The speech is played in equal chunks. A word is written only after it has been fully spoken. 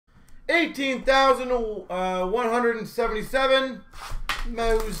18,177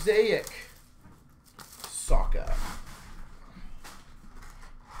 Mosaic Soccer.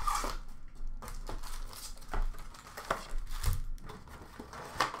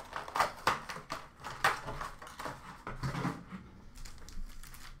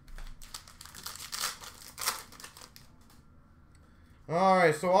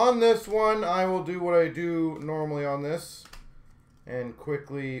 Alright, so on this one, I will do what I do normally on this and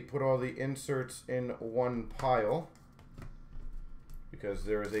quickly put all the inserts in one pile because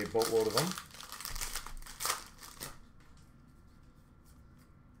there is a boatload of them.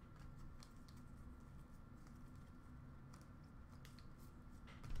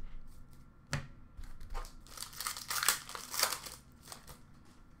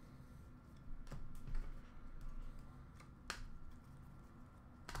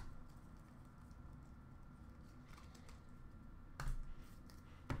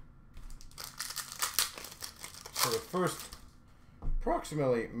 So the first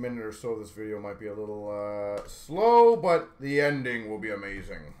approximately minute or so of this video might be a little slow, but the ending will be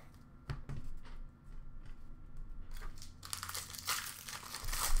amazing.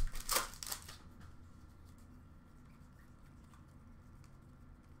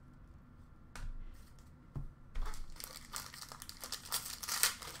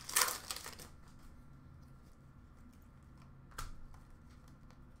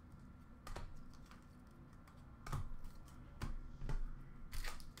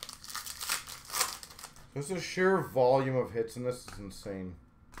 Just the sheer volume of hits in this is insane.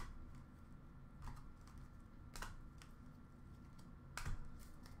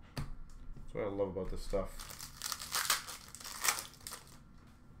 That's what I love about this stuff.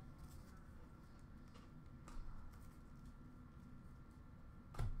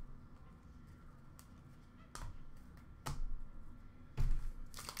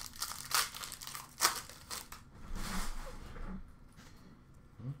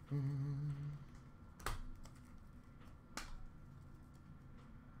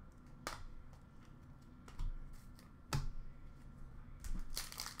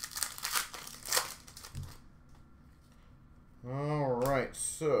 All right,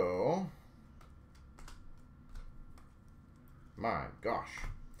 so my gosh,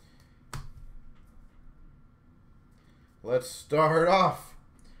 let's start off.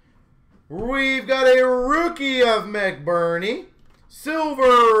 We've got a rookie of McBurney,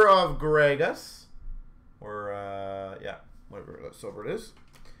 silver of Gregus, or yeah, whatever that silver it is.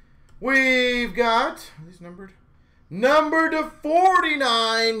 We've got, are these numbered? Numbered to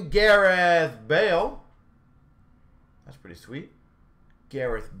 49, Gareth Bale. That's pretty sweet.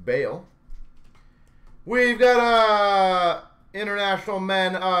 Gareth Bale. We've got International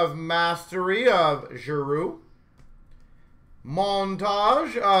Men of Mastery of Giroud.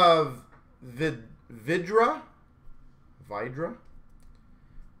 Montage of Vidra.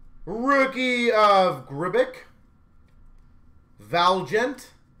 Rookie of Gribic. Valgent.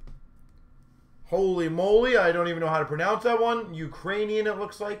 Holy moly, I don't even know how to pronounce that one. Ukrainian, it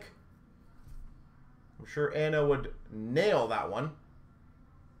looks like. I'm sure Anna would nail that one.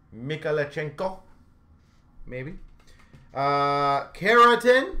 Mikhailichenko. Maybe.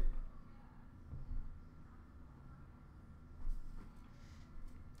 Keratin.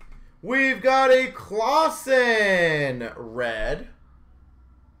 We've got a Clausen red.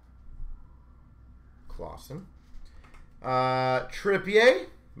 Clausen. Trippier.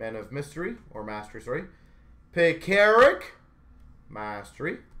 Men of Mystery. Or Mastery, sorry. Pekarik.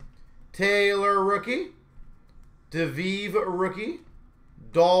 Mastery. Taylor rookie, Deviv rookie,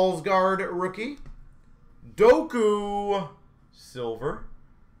 Dalsgaard rookie, Doku silver,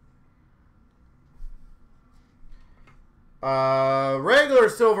 regular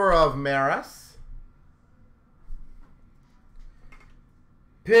silver of Maris,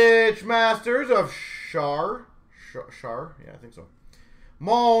 Pitch Masters of Shar, yeah, I think so.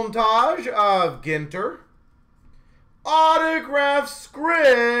 Montage of Ginter. Autograph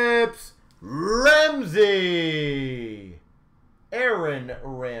scripts, Ramsey. Aaron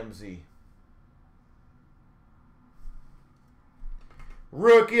Ramsey.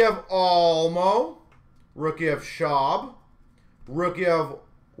 Rookie of Olmo. Rookie of Schaub. Rookie of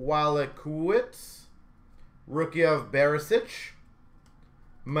Walikowicz. Rookie of Barisic.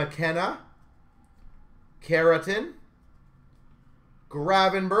 McKenna. Keratin.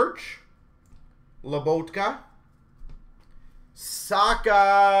 Gravenberch. Lobotka.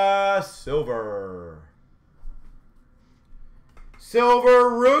 Saka silver. Silver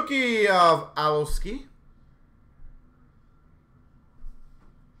rookie of Alowski.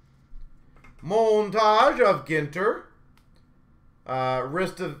 Montage of Ginter.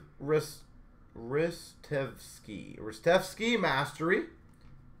 Ristevsky, Mastery.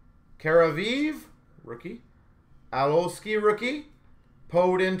 Karaviv, rookie. Alowski, rookie.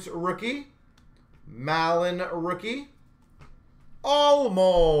 Podent, rookie. Malin, rookie.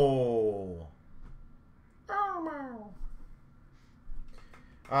 Olmo.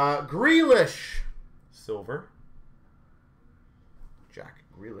 Grealish, silver. Jack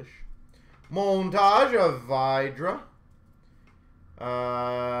Grealish. Montage of Vidra.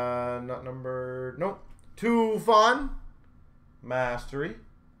 Not numbered. Nope. Tufan, Mastery.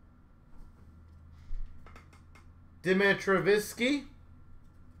 Dimitrovisky,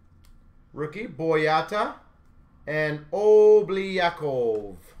 rookie. Boyata. And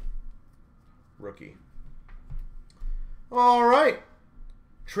Obliakov, rookie. All right.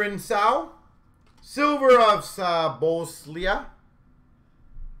 Trinsau, silver of Saboslia.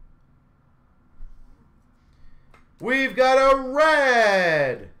 We've got a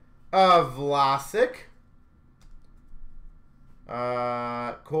red of Vlasic.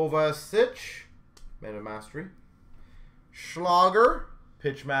 Kovacic, Man of Mastery. Schlager,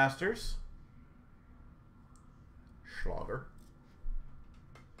 Pitch Masters. Schlager.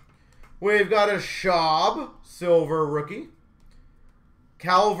 We've got a Schaub, silver rookie.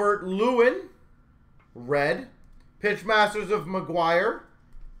 Calvert-Lewin, red. Pitch Masters of Maguire.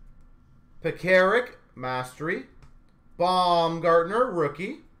 Pekarik, Mastery. Baumgartner,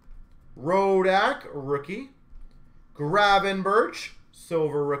 rookie. Rodak, rookie. Gravenberch,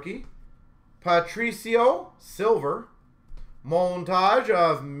 silver rookie. Patricio, silver. Montage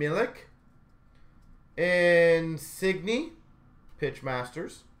of Milik. Insigny, Pitch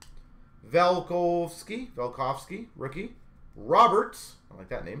Masters. Velkovsky, rookie. Roberts, I like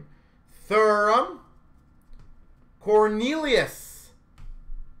that name. Thuram. Cornelius,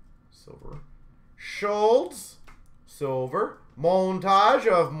 silver. Schultz, silver. Montage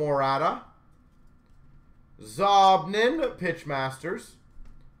of Morata. Zobnin, Pitch Masters.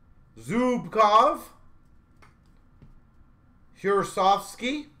 Zubkov.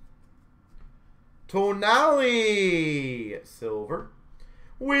 Hursovsky. Tonali, silver.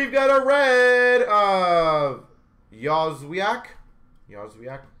 We've got a red of Jozwiak.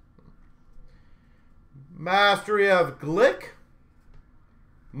 Mastery of Glick.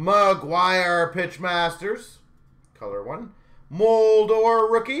 Maguire, Pitch Masters. Color 1.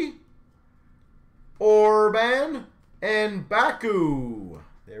 Moldor, rookie. Orban. And Baku.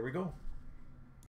 There we go.